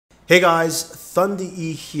Hey guys, Thunder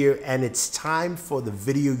E here, and it's time for the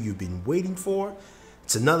video you've been waiting for.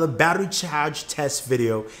 It's another battery charge test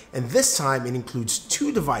video, and this time it includes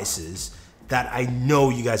two devices that I know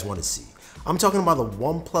you guys want to see. I'm talking about the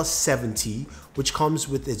OnePlus 7T, which comes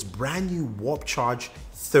with its brand new Warp Charge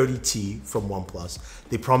 30T from OnePlus.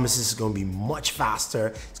 They promise this is going to be much faster.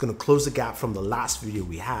 It's going to close the gap from the last video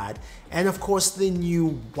we had. And of course, the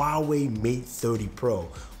new Huawei Mate 30 Pro,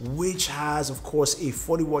 which has, of course, a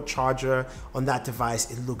 40-watt charger on that device.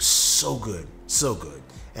 It looks so good, so good.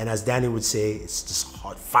 And as Danny would say, it's just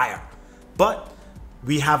hot fire. But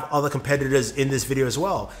we have other competitors in this video as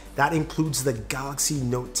well. That includes the Galaxy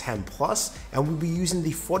Note 10 Plus, and we'll be using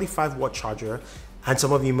the 45-watt charger. And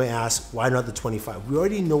some of you may ask, why not the 25? We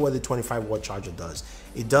already know what the 25-watt charger does.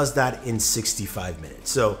 It does that in 65 minutes,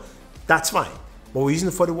 so that's fine. But we're using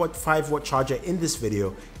the 45-watt charger in this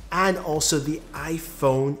video, and also the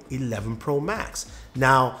iPhone 11 Pro Max.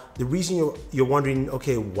 Now, the reason you're wondering,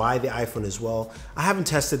 okay, why the iPhone as well? I haven't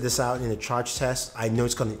tested this out in a charge test. I know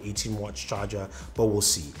it's got an 18-watt charger, but we'll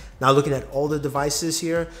see. Now, looking at all the devices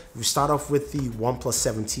here, we start off with the OnePlus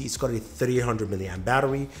 7T. It's got a 3800 milliamp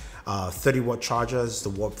battery, 30-watt charger, is the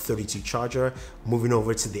Warp 32 charger. Moving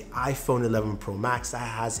over to the iPhone 11 Pro Max, that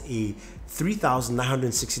has a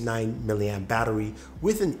 3969 milliamp battery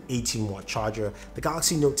with an 18-watt charger. The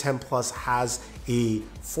Galaxy Note 10 Plus has a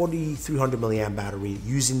 4300 milliamp battery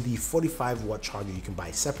using the 45-watt charger you can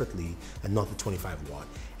buy separately and not the 25-watt.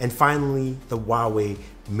 And finally, the Huawei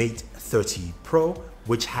Mate 30 Pro,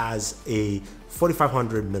 which has a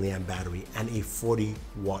 4500 milliamp battery and a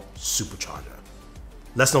 40-watt supercharger.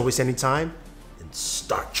 Let's not waste any time and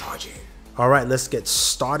start charging. All right, let's get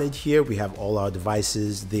started here. We have all our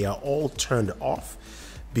devices. They are all turned off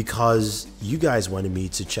because you guys wanted me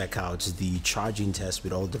to check out the charging test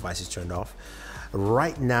with all devices turned off.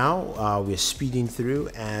 Right now, we're speeding through,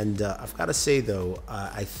 and I've got to say though,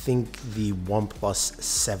 I think the OnePlus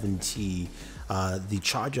 7T, the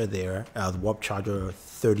charger there, the Warp Charger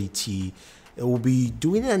 30T, it will be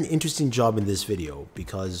doing an interesting job in this video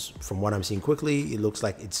because from what I'm seeing quickly, it looks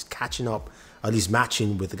like it's catching up, at least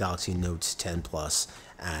matching with the Galaxy Note 10 Plus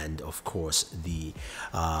and of course the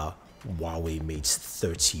Huawei Mate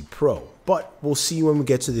 30 Pro. But we'll see when we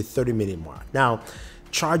get to the 30-minute mark. Now,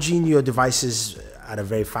 charging your devices at a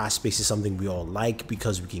very fast pace is something we all like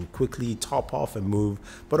because we can quickly top off and move.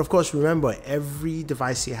 But of course, remember, every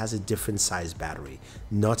device here has a different size battery.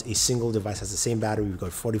 Not a single device has the same battery. We've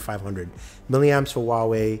got 4500 milliamps for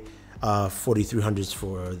Huawei, 4300s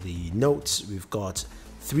for the Note. We've got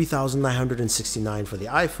 3969 for the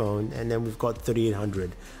iPhone, and then we've got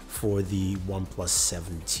 3800 for the OnePlus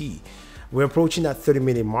 7T. We're approaching that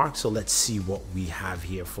 30-minute mark, so let's see what we have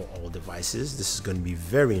here for all devices. This is going to be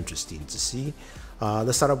very interesting to see.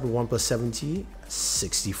 Let's start up with OnePlus 7T,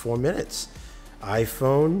 64 minutes.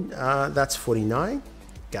 iPhone, that's 49.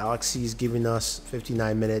 Galaxy is giving us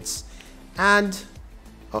 59 minutes. And,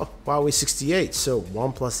 Huawei 68. So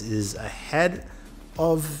OnePlus is ahead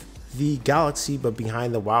of the Galaxy, but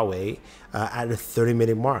behind the Huawei at a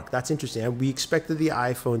 30-minute mark. That's interesting. And we expected the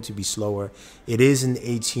iPhone to be slower. It is an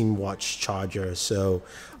 18-watt charger, so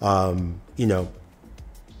you know,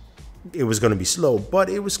 it was going to be slow, but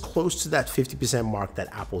it was close to that 50% mark that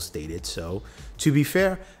Apple stated. So to be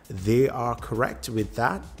fair, they are correct with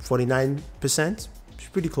that. 49%, it's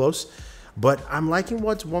pretty close. But I'm liking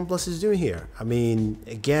what OnePlus is doing here. I mean,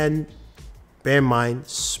 again, bear in mind,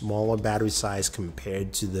 smaller battery size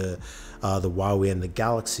compared to the Huawei and the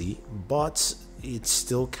Galaxy, but it's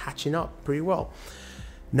still catching up pretty well.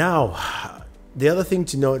 Now, the other thing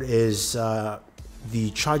to note is the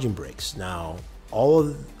charging breaks. Now, all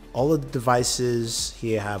of the devices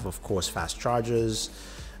here have, of course, fast chargers.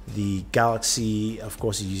 The Galaxy, of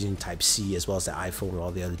course, is using Type C, as well as the iPhone.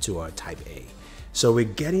 All the other two are Type A. So we're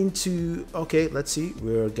getting to, okay, let's see.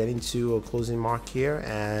 We're getting to a closing mark here,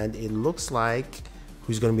 and it looks like,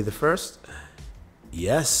 who's going to be the first?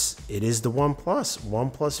 Yes, it is the OnePlus.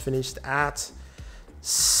 OnePlus finished at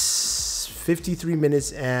 53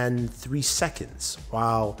 minutes and 3 seconds,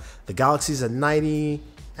 while the Galaxy is at 90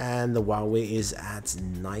 and the Huawei is at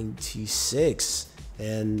 96,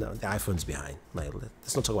 and the iPhone's behind. Like,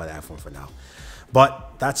 let's not talk about the iPhone for now.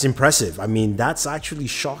 But that's impressive. I mean, that's actually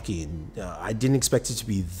shocking. I didn't expect it to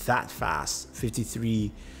be that fast.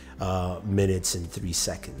 53 minutes and 3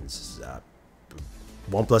 seconds.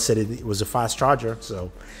 OnePlus said it was a fast charger,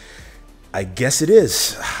 so I guess it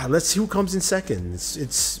is. Let's see who comes in second.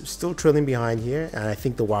 It's still trailing behind here, and I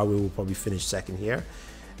think the Huawei will probably finish second here.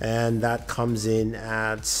 And that comes in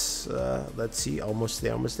at, let's see, almost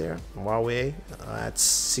there. Huawei at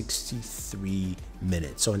 63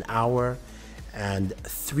 minutes. So an hour and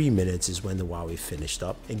 3 minutes is when the Huawei finished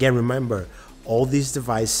up. Again, remember, all these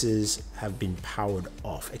devices have been powered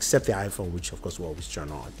off, except the iPhone, which of course will always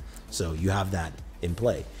turn on. So you have that in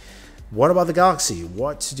play. What about the Galaxy?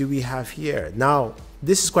 What do we have here? Now,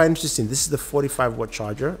 this is quite interesting. This is the 45-watt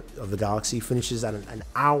charger of the Galaxy, finishes at an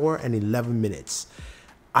hour and 11 minutes.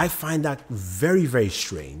 I find that very, very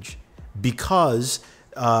strange because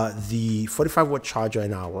the 45-watt charger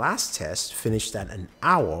in our last test finished at an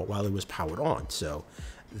hour while it was powered on. So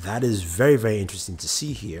that is very, very interesting to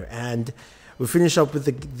see here. And we finish up with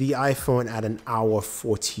the iPhone at an hour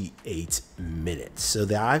 48 minutes. So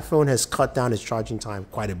the iPhone has cut down its charging time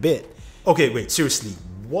quite a bit. Okay, wait, seriously,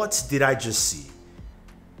 what did I just see?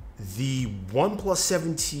 The OnePlus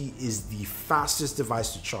 7T is the fastest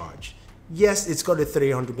device to charge. Yes, it's got a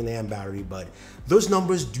 3800 milliamp battery, but those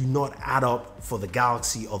numbers do not add up for the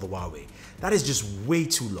Galaxy or the Huawei. That is just way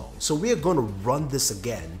too long. So we are going to run this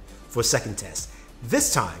again for a second test,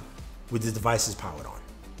 this time with the devices powered on.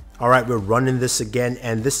 All right, we're running this again,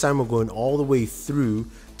 and this time we're going all the way through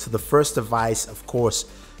to the first device, of course,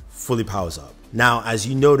 fully powers up. Now, as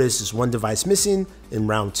you notice, there's one device missing in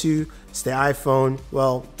round 2. It's the iPhone.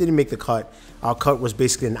 Well, didn't make the cut. Our cut was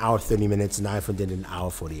basically an hour 30 minutes, and the iPhone did an hour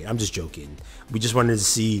 48. I'm just joking. We just wanted to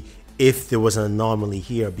see if there was an anomaly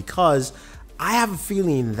here, because I have a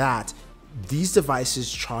feeling that these devices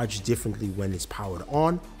charge differently when it's powered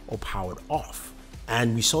on or powered off.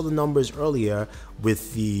 And we saw the numbers earlier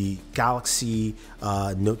with the Galaxy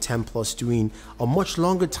Note 10 Plus doing a much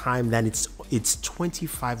longer time than its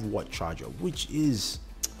 25-watt charger, which is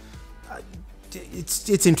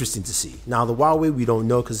it's interesting to see. Now the Huawei, we don't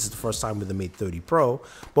know because it's the first time with the Mate 30 Pro,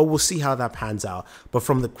 but we'll see how that pans out. But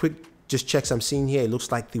from the quick checks I'm seeing here, it looks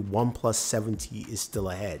like the OnePlus 7T is still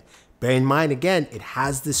ahead. Bear in mind, again, it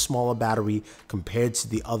has this smaller battery compared to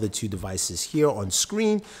the other two devices here on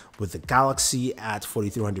screen, with the Galaxy at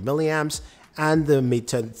 4300 milliamps and the Mate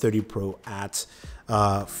 30 Pro at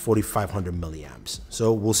 4500 milliamps.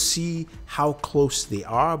 So we'll see how close they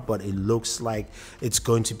are, but it looks like it's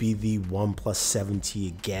going to be the OnePlus 7T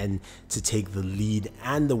again to take the lead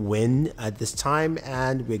and the win at this time,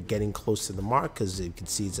 and we're getting close to the mark because you can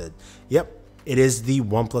see it's at, yep, it is the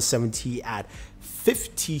OnePlus 7T at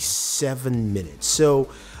 57 minutes. So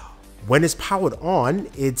when it's powered on,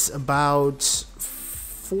 it's about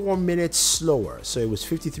 4 minutes slower. So it was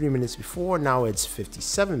 53 minutes before, now it's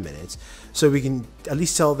 57 minutes. So we can at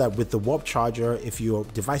least tell that with the warp charger, if your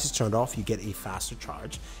device is turned off, you get a faster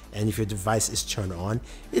charge. And if your device is turned on,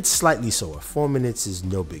 it's slightly slower. 4 minutes is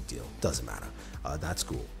no big deal, doesn't matter. That's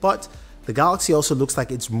cool. But the Galaxy also looks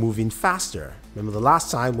like it's moving faster. Remember the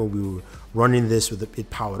last time when we were running this with it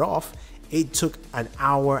powered off, it took an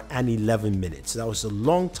hour and 11 minutes. That was a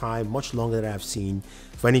long time, much longer than I've seen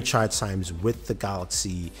for any charge times with the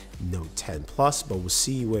Galaxy Note 10 Plus, but we'll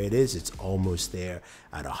see where it is. It's almost there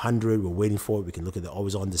at 100. We're waiting for it. We can look at the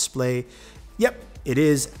always on display. Yep, it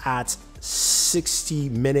is at 60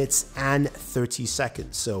 minutes and 30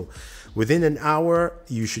 seconds. So within an hour,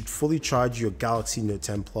 you should fully charge your Galaxy Note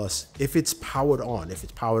 10 Plus if it's powered on. If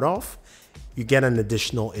it's powered off, you get an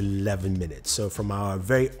additional 11 minutes. So from our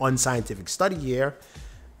very unscientific study here,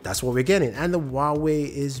 that's what we're getting. And the Huawei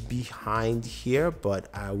is behind here, but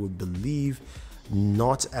I would believe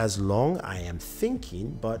not as long, I am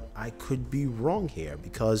thinking, but I could be wrong here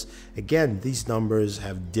because again, these numbers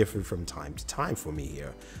have differed from time to time for me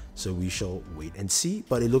here. So we shall wait and see,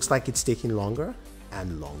 but it looks like it's taking longer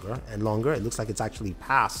and longer and longer. It looks like it's actually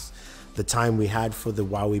past the time we had for the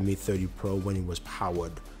Huawei Mate 30 Pro when it was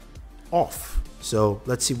powered off. So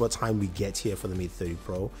let's see what time we get here for the Mate 30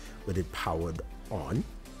 Pro with it powered on.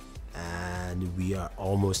 And we are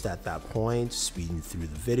almost at that point, speeding through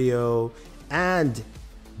the video, and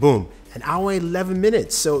boom, an hour 11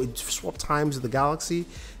 minutes. So it swapped times with the Galaxy,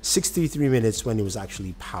 6:33 minutes when it was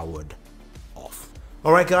actually powered off.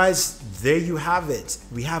 All right, guys, there you have it.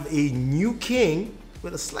 We have a new king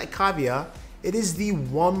with a slight caveat. It is the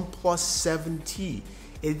OnePlus 7T.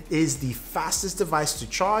 It is the fastest device to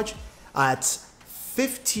charge at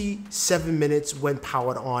 57 minutes when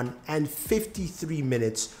powered on and 53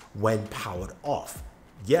 minutes when powered off.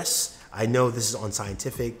 Yes, I know this is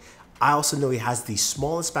unscientific. I also know it has the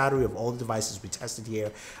smallest battery of all the devices we tested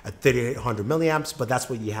here at 3800 milliamps, but that's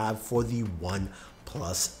what you have for the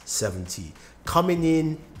OnePlus 7T. Coming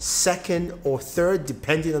in second or third,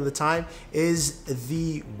 depending on the time, is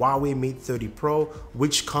the Huawei Mate 30 Pro,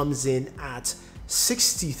 which comes in at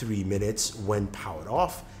 63 minutes when powered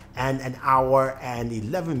off and an hour and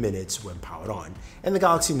 11 minutes when powered on. And the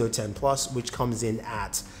Galaxy Note 10 Plus, which comes in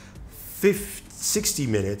at 60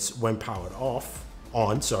 minutes when powered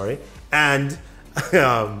on, and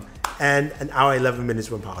and an hour 11 minutes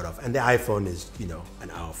when powered off. And the iPhone is, you know, an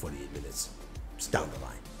hour 48 minutes. It's down the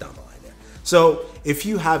line there. So if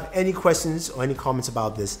you have any questions or any comments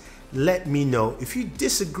about this, let me know. If you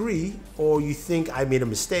disagree or you think I made a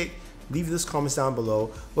mistake, leave those comments down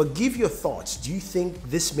below. But give your thoughts. Do you think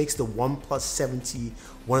this makes the OnePlus 7T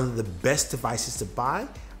one of the best devices to buy,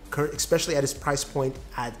 especially at its price point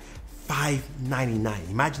at $599?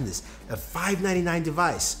 Imagine this, a $599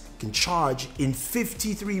 device can charge in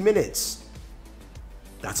 53 minutes.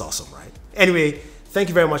 That's awesome, right? Anyway, thank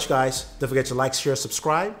you very much, guys. Don't forget to like, share,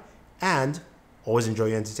 subscribe, and always enjoy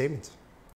your entertainment.